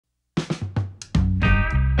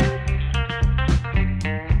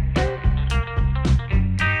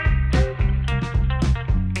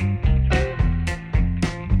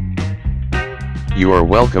You are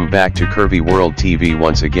welcome back to Curvy World TV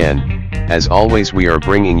once again. As always, we are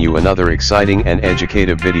bringing you another exciting and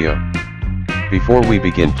educative video. Before we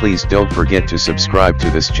begin, please don't forget to subscribe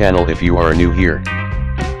to this channel if you are new here.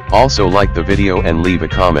 Also like the video and leave a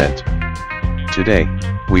comment. Today,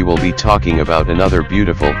 we will be talking about another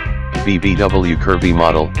beautiful BBW curvy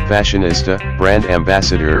model, fashionista, brand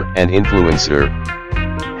ambassador, and influencer.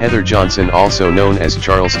 Heather Johnson, also known as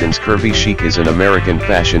Charleston's Curvy Chic, is an American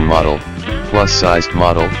fashion model, plus-sized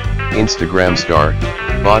model, Instagram star,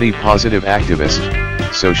 body-positive activist,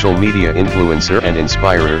 social media influencer and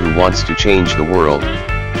inspirer who wants to change the world.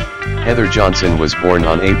 Heather Johnson was born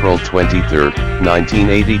on April 23,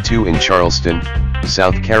 1982 in Charleston,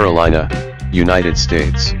 South Carolina, United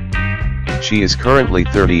States. She is currently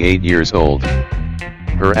 38 years old.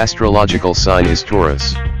 Her astrological sign is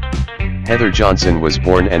Taurus. Heather Johnson was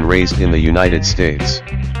born and raised in the United States.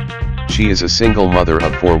 She is a single mother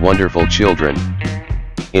of 4 wonderful children.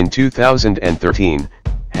 In 2013,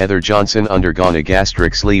 Heather Johnson undergone a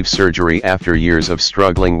gastric sleeve surgery after years of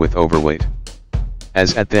struggling with overweight.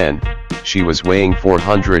 As at then, she was weighing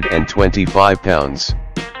 425 pounds.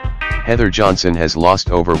 Heather Johnson has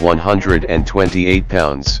lost over 128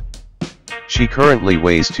 pounds. She currently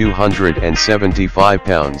weighs 275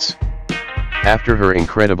 pounds. After her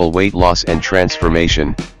incredible weight loss and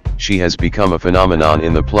transformation, she has become a phenomenon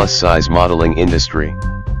in the plus-size modeling industry.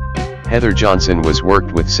 Heather Johnson was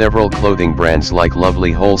worked with several clothing brands like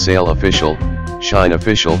Lovely Wholesale Official, Shine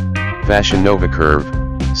Official, Fashion Nova Curve,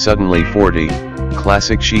 Suddenly 40,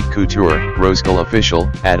 Classic Chic Couture, Roscoe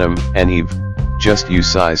Official, Adam and Eve, Just You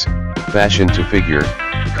Size, Fashion to Figure,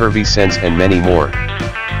 Curvy Sense and many more.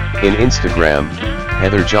 In Instagram,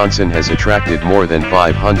 Heather Johnson has attracted more than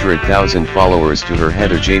 500,000 followers to her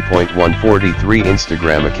Heather J.143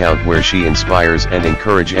 Instagram account, where she inspires and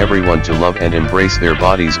encourages everyone to love and embrace their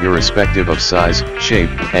bodies irrespective of size, shape,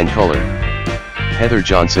 and color. Heather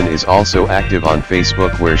Johnson is also active on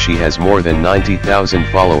Facebook, where she has more than 90,000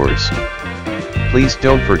 followers. Please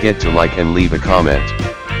don't forget to like and leave a comment.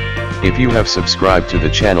 If you have subscribed to the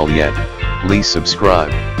channel yet, please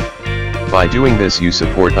subscribe. By doing this, you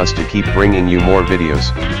support us to keep bringing you more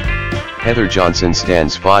videos. Heather Johnson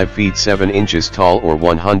stands 5 feet 7 inches tall or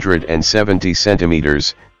 170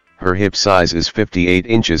 centimeters, her hip size is 58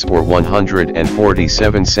 inches or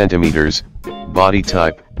 147 centimeters, body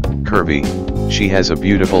type, curvy, she has a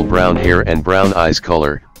beautiful brown hair and brown eyes.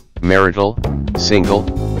 Color, marital, single,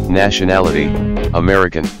 nationality,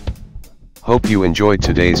 American. Hope you enjoyed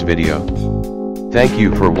today's video. Thank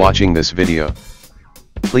you for watching this video.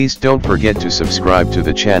 Please don't forget to subscribe to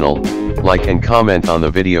the channel, like and comment on the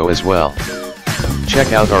video as well.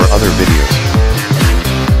 Check out our other videos.